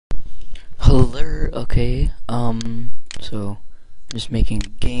Hello, okay, so I'm just making a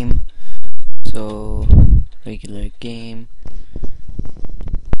game, so regular game,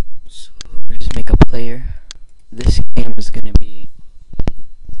 so we just make a player. This game is gonna be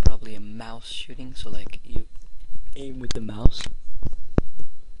probably a mouse shooting, so like you aim with the mouse,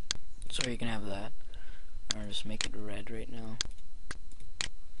 so you can have that, or just make it red right now,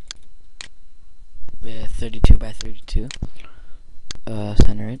 with 32 by 32,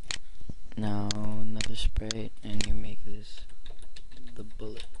 center it. Now another sprite, and you make this the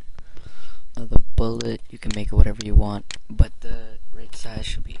bullet. Now the bullet, you can make it whatever you want, but the right size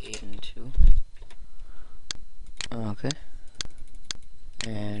should be 8 and 2. Okay,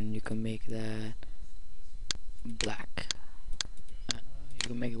 and you can make that black. You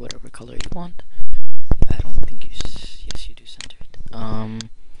can make it whatever color you want. I don't think you. Yes, you do center it.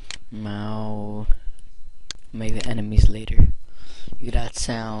 Now make the enemies later. You could add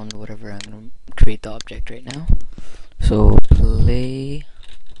sound, whatever. I'm gonna create the object right now. So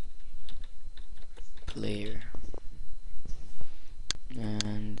player,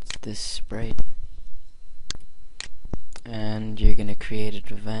 and it's this sprite, and you're gonna create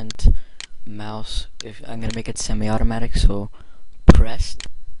an event mouse. If I'm gonna make it semi-automatic, so pressed,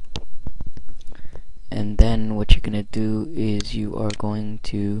 and then what you're gonna do is you are going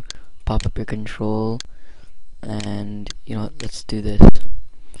to pop up your control, and you know what, let's do this.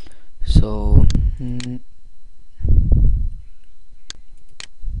 So 1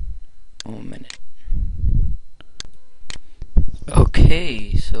 minute.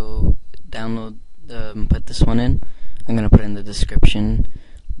 Okay, so download, put this one in. I'm gonna put it in the description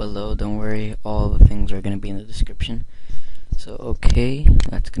below. Don't worry, all the things are gonna be in the description. So okay,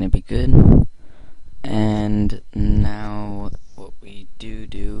 that's gonna be good. And now what we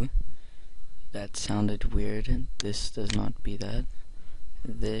do, that sounded weird. This does not be that.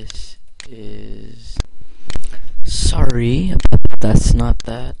 This is, sorry, but that's not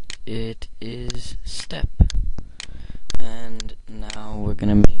that. It is step. And now we're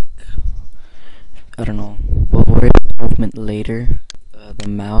gonna make, I don't know, we'll worry about the movement later. The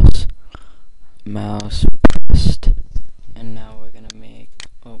mouse pressed, and now we're gonna make,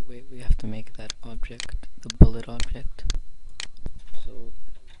 oh wait, we have to make that object, the bullet object. So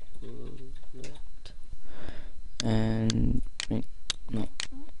bullet, and no,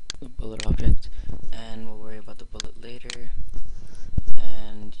 the bullet object, and we'll worry about the bullet later.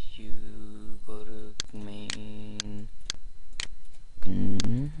 And you go to main,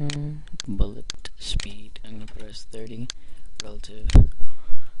 bullet speed. I'm gonna press 30 relative,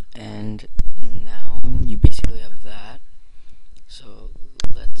 and now you basically have that. So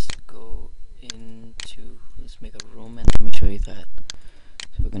let's go into, let's make a room, and let me show you that.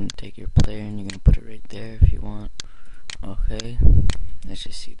 So we're gonna take your player and you're gonna put it right there if you want. Okay, let's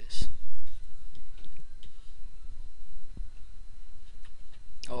just see this.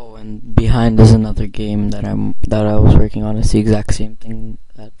 Oh, and behind is another game that I was working on. It's the exact same thing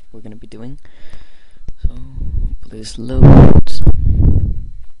that we're gonna be doing. So hopefully this loads.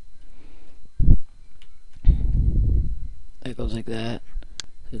 It goes like that.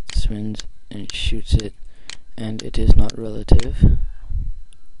 It spins and it shoots it, and it is not relative.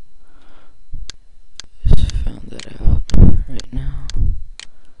 Just found that out right now.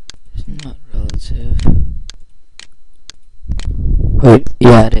 It's not relative. Wait,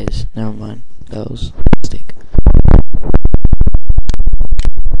 yeah, it is. Never mind. That was a mistake.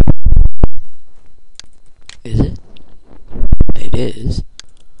 Is it? It is.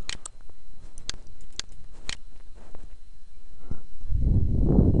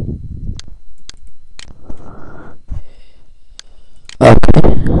 Okay.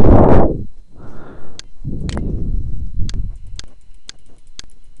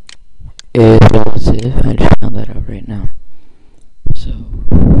 It is relative. I just found that out right now. So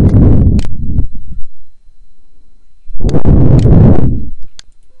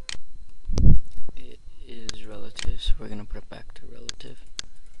it is relative, so we're gonna put it back to relative.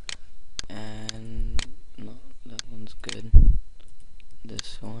 And no, that one's good.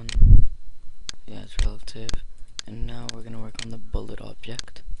 This one, yeah, it's relative. And now we're gonna work on the bullet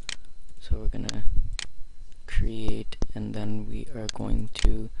object. So we're gonna create, and then we are going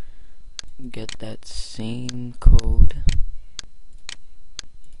to get that same code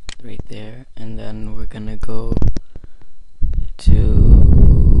right there, and then we're gonna go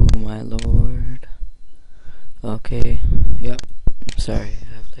to my lord. Okay, yep, sorry,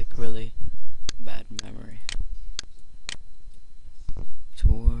 I have like really bad memory.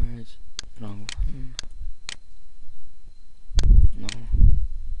 Towards, wrong one, no.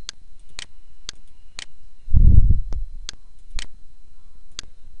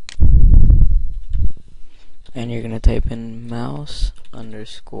 and you're gonna type in mouse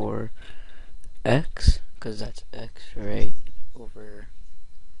underscore X, because that's X right over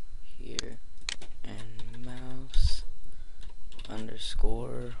here, and mouse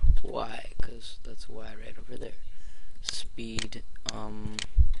underscore Y, because that's Y right over there. Speed, I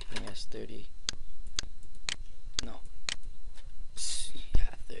think that's 30. No.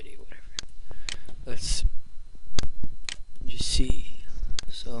 Yeah, 30, whatever. Let's just see.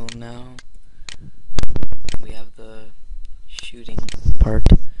 So now we have the shooting part.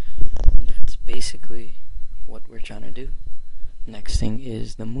 That's basically what we're trying to do. Next thing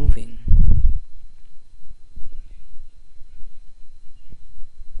is the moving.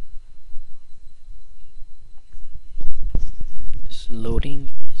 This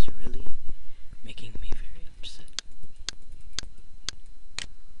loading is really making me very upset.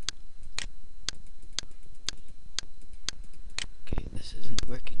 Okay, this isn't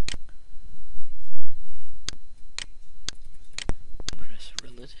working. Press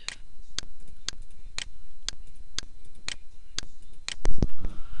relative.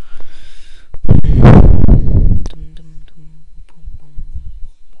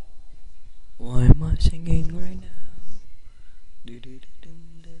 Why am I singing right now? There we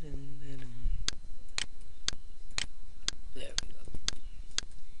go.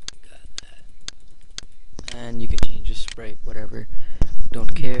 Got that. And you can change the sprite, whatever.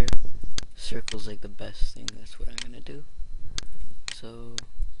 Don't care. Circle's like the best thing. That's what I'm gonna do. So,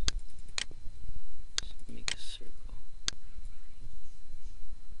 let's make a circle.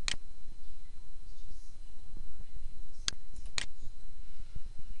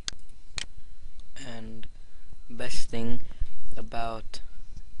 And best thing about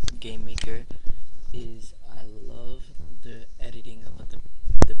GameMaker is I love the editing of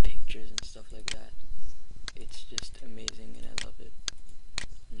the pictures and stuff like that. It's just amazing and I love it.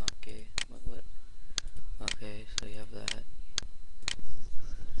 Not gay. What? Okay, so you have that.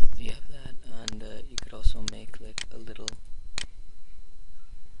 You have that, and you could also make like a little.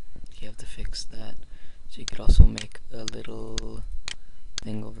 You have to fix that. So you could also make a little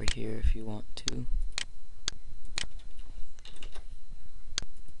thing over here if you want to.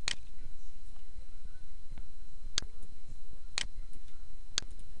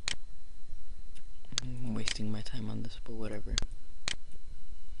 I'm wasting my time on this, but whatever.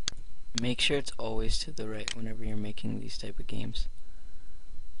 Make sure it's always to the right whenever you're making these type of games.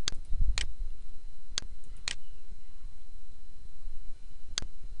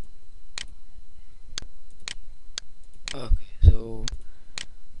 Okay, so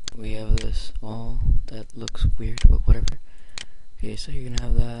we have this all that looks weird, but whatever. Okay, so you're gonna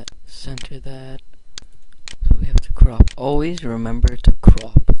have that, center that. So we have to crop. Always remember to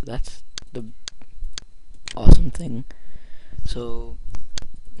crop. That's the awesome thing. So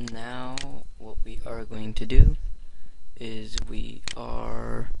now what we are going to do is we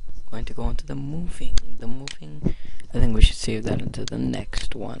are going to go into the moving. The moving, I think we should save that into the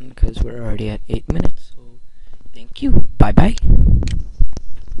next one because we're already at 8 minutes. So thank you. Bye bye.